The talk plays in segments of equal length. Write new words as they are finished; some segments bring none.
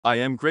I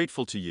am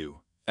grateful to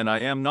you, and I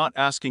am not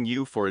asking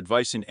you for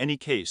advice in any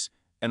case,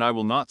 and I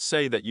will not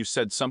say that you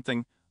said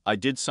something, I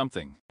did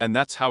something, and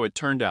that's how it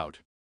turned out.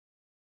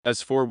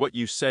 As for what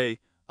you say,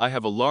 I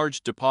have a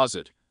large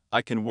deposit,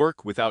 I can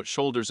work without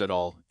shoulders at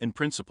all, in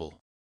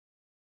principle.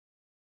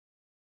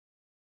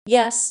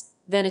 Yes,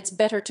 then it's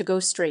better to go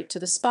straight to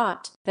the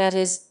spot. That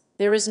is,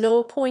 there is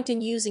no point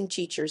in using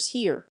teachers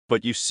here.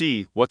 But you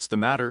see, what's the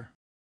matter?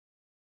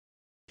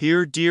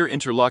 Here, dear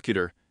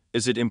interlocutor,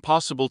 is it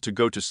impossible to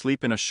go to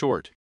sleep in a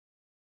short?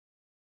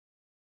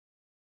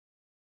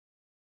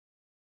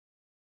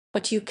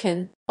 But you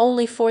can.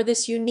 Only for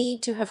this you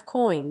need to have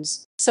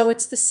coins, so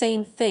it's the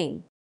same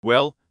thing.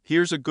 Well,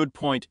 here's a good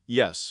point,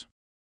 yes.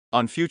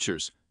 On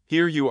futures,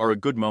 here you are a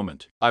good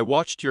moment. I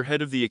watched your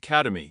head of the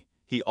academy,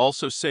 he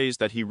also says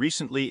that he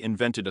recently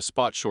invented a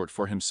spot short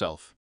for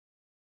himself.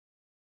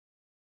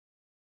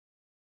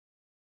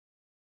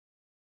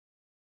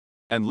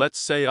 And let's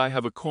say I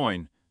have a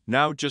coin,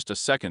 now just a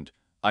second,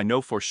 I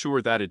know for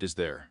sure that it is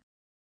there.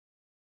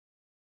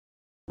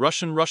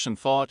 Russian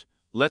thought,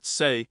 let's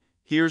say,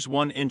 here's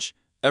 1 inch,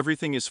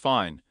 everything is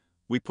fine,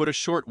 we put a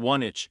short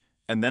 1 inch,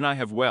 and then I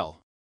have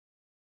well.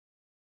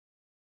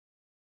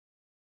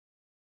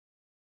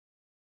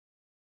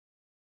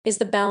 Is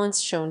the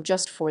balance shown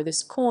just for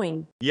this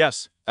coin?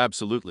 Yes,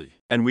 absolutely.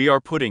 And we are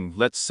putting,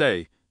 let's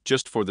say,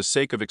 just for the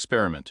sake of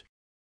experiment.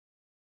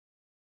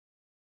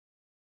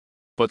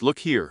 But look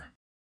here.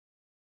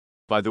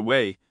 By the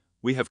way,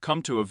 we have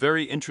come to a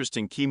very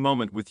interesting key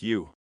moment with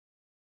you.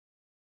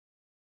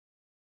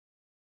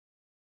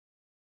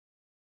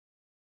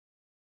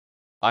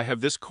 I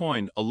have this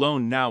coin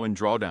alone now in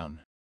drawdown.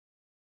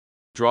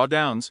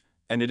 Drawdowns,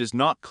 and it is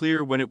not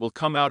clear when it will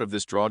come out of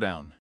this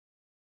drawdown.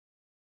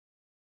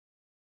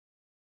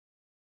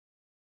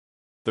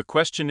 The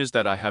question is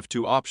that I have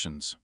 2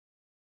 options.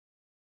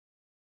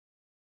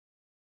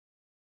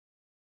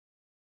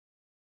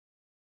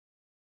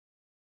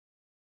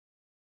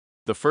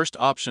 The first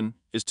option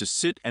is to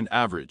sit and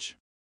average.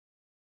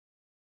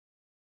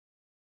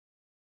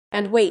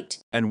 And wait.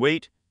 And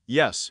wait,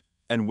 yes,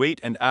 and wait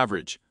and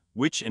average,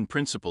 which in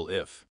principle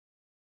if.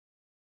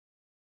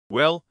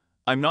 Well,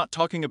 I'm not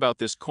talking about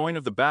this coin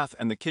of the bath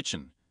and the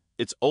kitchen.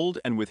 It's old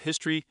and with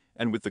history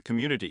and with the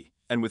community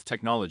and with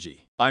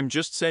technology. I'm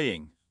just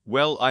saying,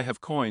 well, I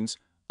have coins,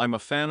 I'm a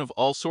fan of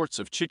all sorts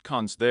of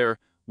chitcons there,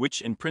 which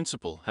in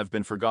principle have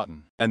been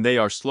forgotten. And they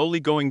are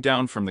slowly going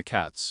down from the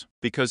cats,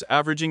 because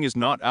averaging is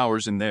not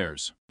ours and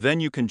theirs.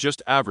 Then you can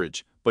just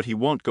average, but he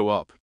won't go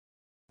up.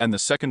 And the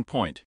second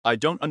point, I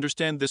don't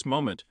understand this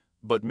moment,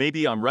 but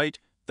maybe I'm right,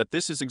 that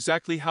this is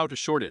exactly how to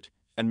short it,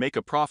 and make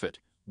a profit.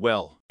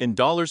 Well, in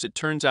dollars it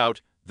turns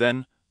out,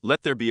 then,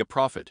 let there be a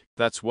profit.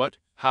 That's what,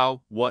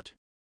 how, what?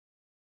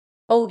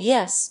 Oh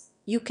yes,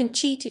 you can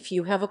cheat if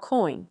you have a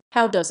coin.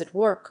 How does it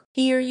work?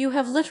 Here you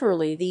have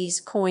literally these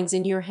coins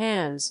in your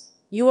hands.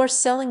 You are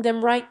selling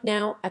them right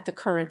now at the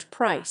current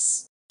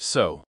price.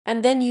 So.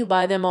 And then you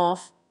buy them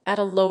off at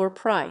a lower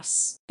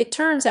price. It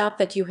turns out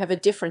that you have a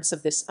difference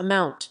of this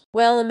amount.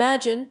 Well,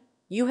 imagine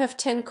you have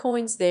 10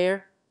 coins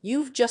there.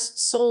 You've just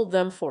sold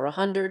them for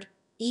 100,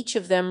 each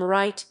of them,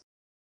 right?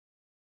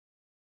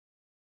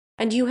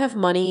 And you have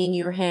money in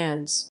your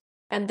hands.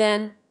 And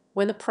then,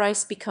 when the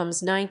price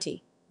becomes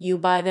 90, you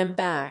buy them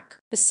back.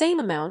 The same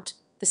amount,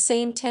 the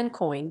same 10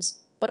 coins,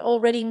 but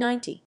already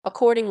 90.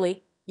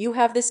 Accordingly, you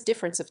have this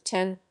difference of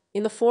 10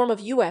 in the form of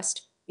US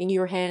in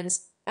your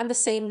hands and the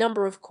same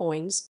number of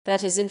coins.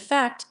 That is, in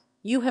fact,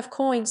 you have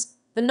coins.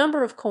 The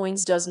number of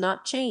coins does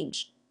not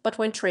change. But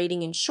when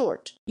trading in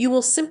short, you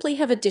will simply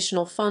have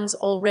additional funds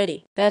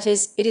already. That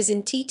is, it is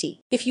in TT.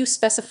 If you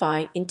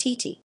specify in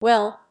TT,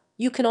 well,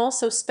 you can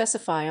also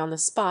specify on the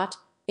spot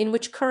in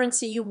which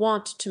currency you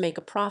want to make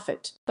a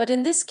profit. But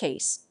in this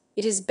case,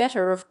 it is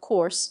better, of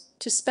course,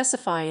 to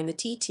specify in the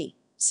TT,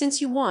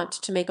 since you want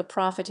to make a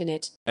profit in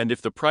it. And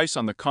if the price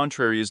on the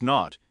contrary is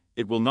not,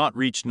 it will not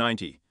reach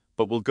 90,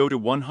 but will go to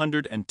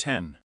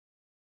 110.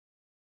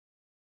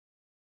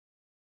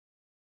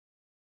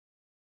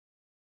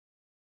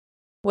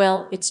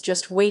 Well, it's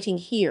just waiting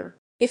here.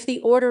 If the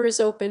order is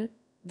open,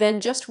 then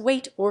just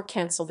wait or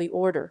cancel the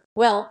order.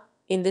 Well,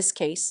 in this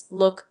case,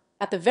 look,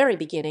 at the very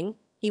beginning,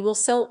 he will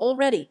sell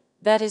already.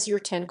 That is your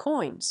 10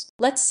 coins.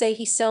 Let's say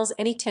he sells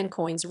any 10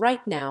 coins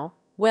right now.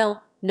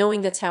 Well,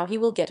 knowing that's how he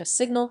will get a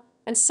signal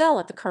and sell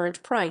at the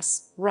current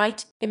price,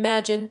 right?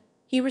 Imagine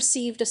he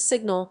received a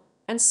signal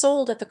and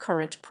sold at the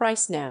current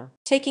price now,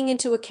 taking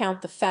into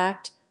account the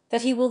fact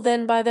that he will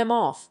then buy them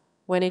off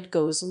when it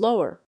goes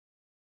lower.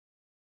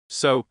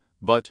 So,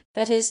 but.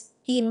 That is,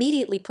 he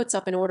immediately puts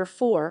up an order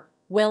for,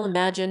 well,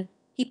 imagine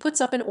he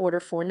puts up an order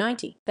for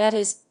 90. That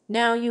is,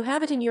 now you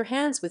have it in your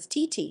hands with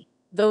TT,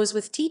 those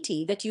with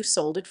TT that you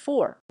sold it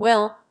for,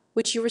 well,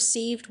 which you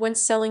received when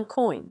selling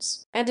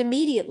coins. And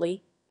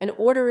immediately, an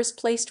order is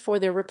placed for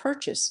their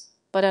repurchase,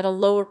 but at a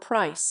lower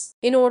price,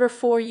 in order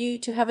for you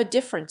to have a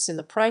difference in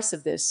the price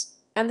of this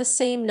and the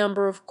same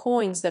number of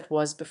coins that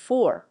was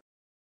before.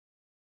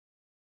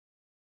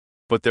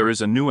 But there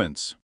is a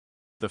nuance.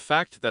 The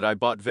fact that I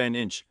bought Van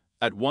Inch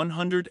at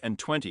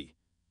 120,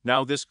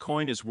 Now this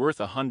coin is worth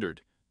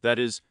 100, that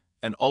is,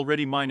 and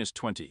already minus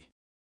 20.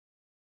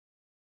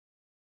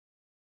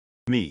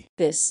 Me.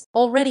 This,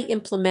 already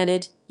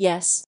implemented,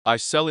 yes. I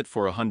sell it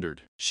for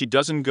 100. She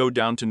doesn't go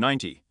down to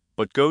 90,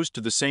 but goes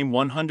to the same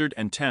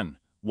 110,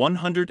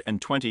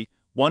 120,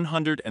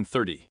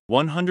 130,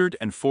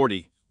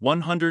 140,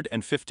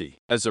 150.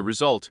 As a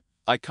result,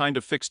 I kind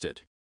of fixed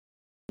it.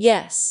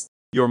 Yes.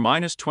 Your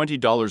minus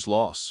 $20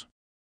 loss.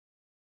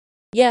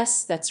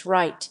 Yes, that's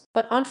right.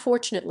 But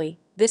unfortunately,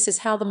 this is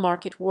how the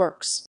market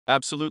works.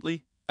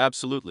 Absolutely,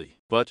 absolutely.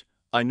 But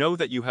I know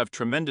that you have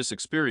tremendous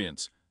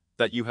experience,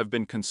 that you have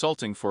been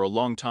consulting for a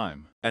long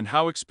time, and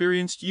how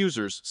experienced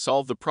users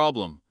solve the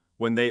problem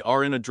when they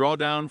are in a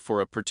drawdown for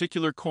a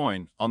particular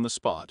coin on the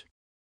spot.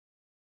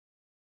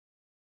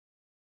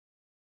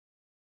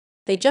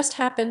 They just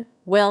happen,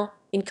 well,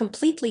 in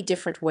completely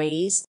different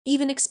ways,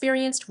 even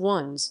experienced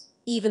ones,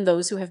 even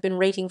those who have been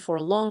rating for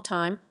a long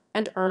time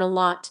and earn a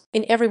lot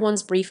in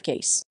everyone's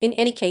briefcase. In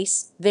any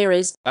case, there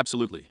is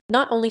Absolutely.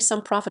 not only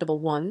some profitable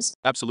ones,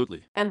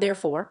 Absolutely. and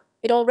therefore,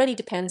 it already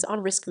depends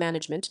on risk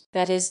management,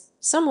 that is,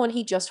 someone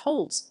he just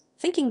holds,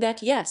 thinking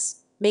that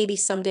yes, maybe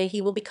someday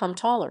he will become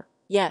taller.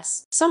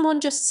 Yes,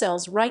 someone just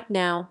sells right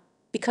now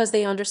because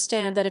they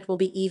understand that it will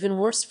be even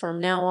worse from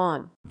now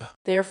on.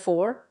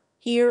 Therefore,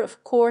 here,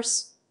 of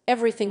course,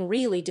 everything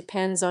really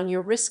depends on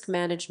your risk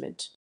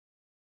management.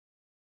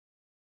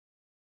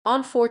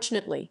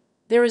 Unfortunately,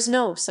 there is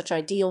no such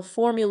ideal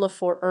formula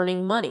for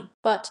earning money,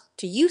 but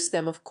to use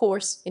them, of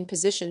course, in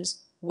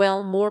positions,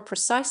 well, more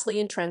precisely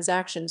in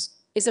transactions,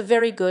 is a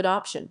very good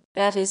option.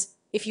 That is,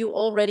 if you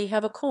already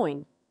have a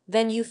coin,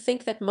 then you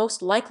think that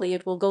most likely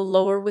it will go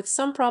lower with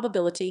some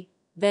probability,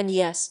 then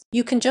yes,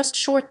 you can just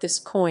short this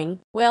coin.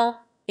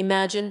 Well,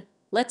 imagine,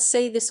 let's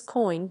say this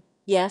coin,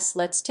 yes,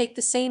 let's take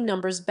the same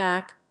numbers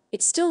back,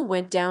 it still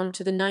went down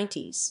to the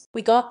 90s.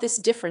 We got this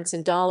difference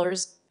in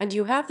dollars, and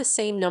you have the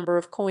same number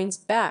of coins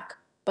back,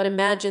 but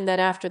imagine that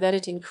after that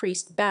it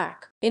increased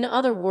back. In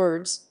other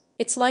words,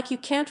 it's like you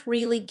can't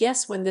really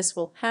guess when this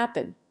will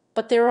happen,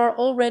 but there are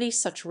already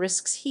such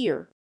risks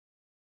here.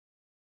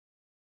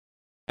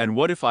 And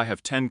what if I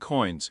have 10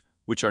 coins,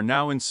 which are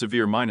now in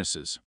severe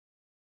minuses?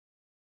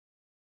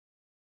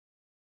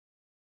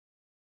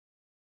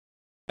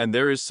 And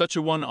there is such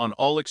a one on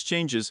all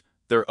exchanges,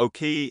 there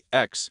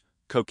OKX,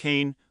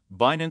 Cocaine,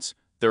 Binance,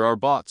 there are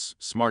bots,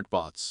 smart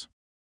bots.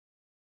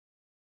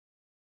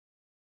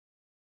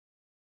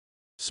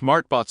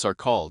 Smart bots are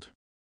called.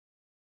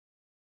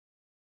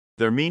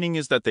 Their meaning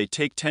is that they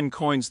take 10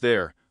 coins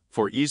there,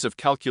 for ease of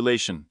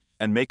calculation,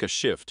 and make a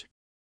shift.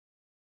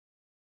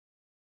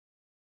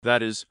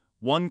 That is,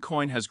 one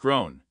coin has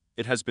grown,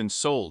 it has been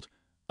sold,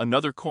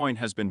 another coin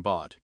has been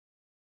bought.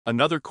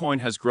 Another coin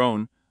has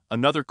grown,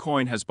 another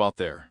coin has bought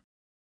there.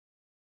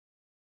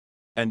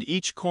 And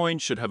each coin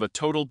should have a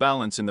total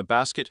balance in the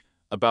basket,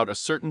 about a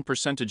certain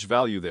percentage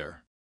value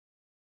there.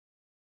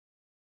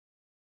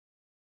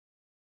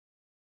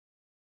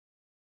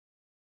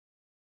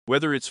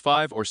 Whether it's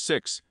 5 or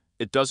 6,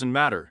 it doesn't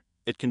matter,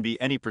 it can be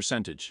any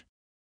percentage.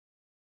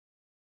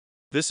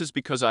 This is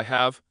because I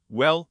have,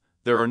 well,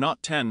 there are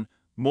not 10,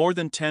 more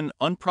than 10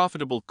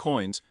 unprofitable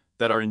coins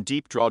that are in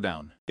deep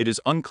drawdown. It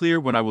is unclear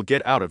when I will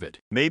get out of it.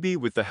 Maybe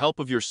with the help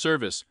of your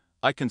service,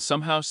 I can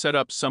somehow set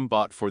up some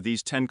bot for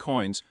these 10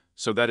 coins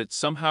so that it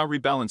somehow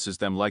rebalances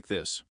them like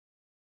this.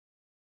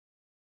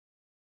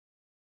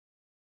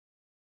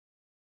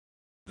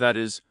 That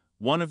is,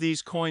 one of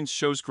these coins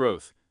shows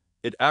growth.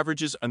 It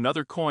averages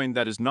another coin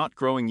that is not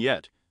growing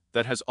yet,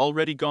 that has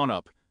already gone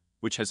up,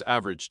 which has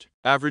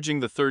averaging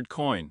the third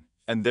coin,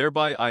 and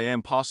thereby I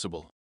am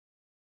possible.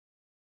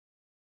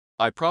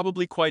 I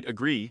probably quite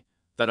agree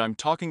that I'm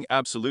talking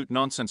absolute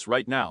nonsense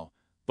right now,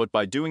 but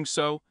by doing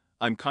so,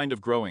 I'm kind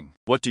of growing.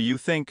 What do you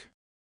think?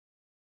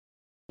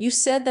 You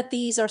said that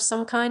these are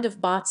some kind of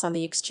bots on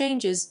the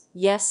exchanges.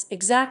 Yes,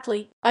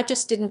 exactly. I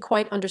just didn't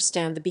quite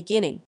understand the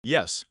beginning.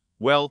 Yes,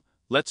 well,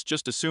 let's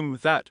just assume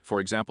that, for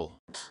example.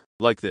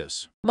 Like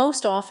this.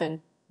 Most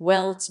often,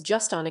 well, it's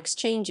just on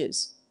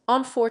exchanges.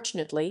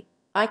 Unfortunately,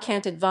 I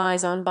can't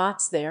advise on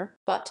bots there,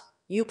 but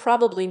you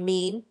probably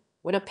mean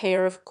when a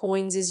pair of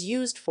coins is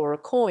used for a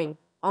coin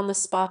on the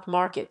spot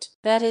market.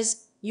 That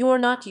is, you are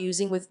not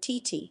using with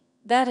TT.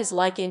 That is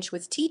like inch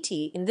with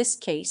TT in this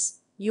case.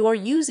 You are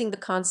using the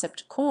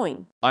concept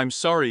coin. I'm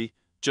sorry,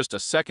 just a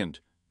second.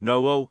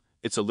 No, oh,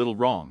 it's a little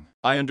wrong.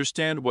 I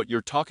understand what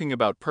you're talking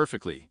about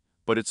perfectly,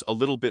 but it's a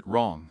little bit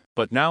wrong.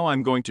 But now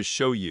I'm going to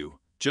show you.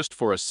 Just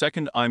for a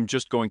second, I'm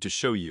just going to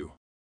show you.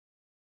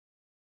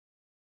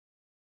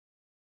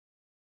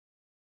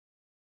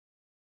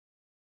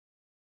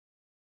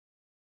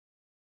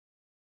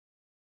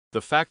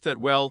 The fact that,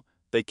 well,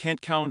 they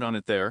can't count on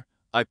it there,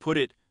 I put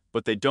it,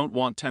 but they don't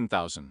want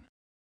 10,000.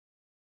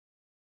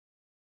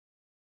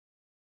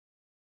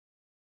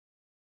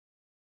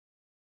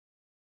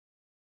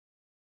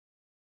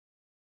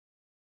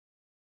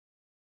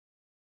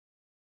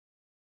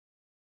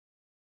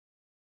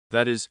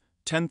 That is,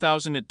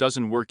 10,000 it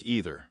doesn't work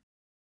either.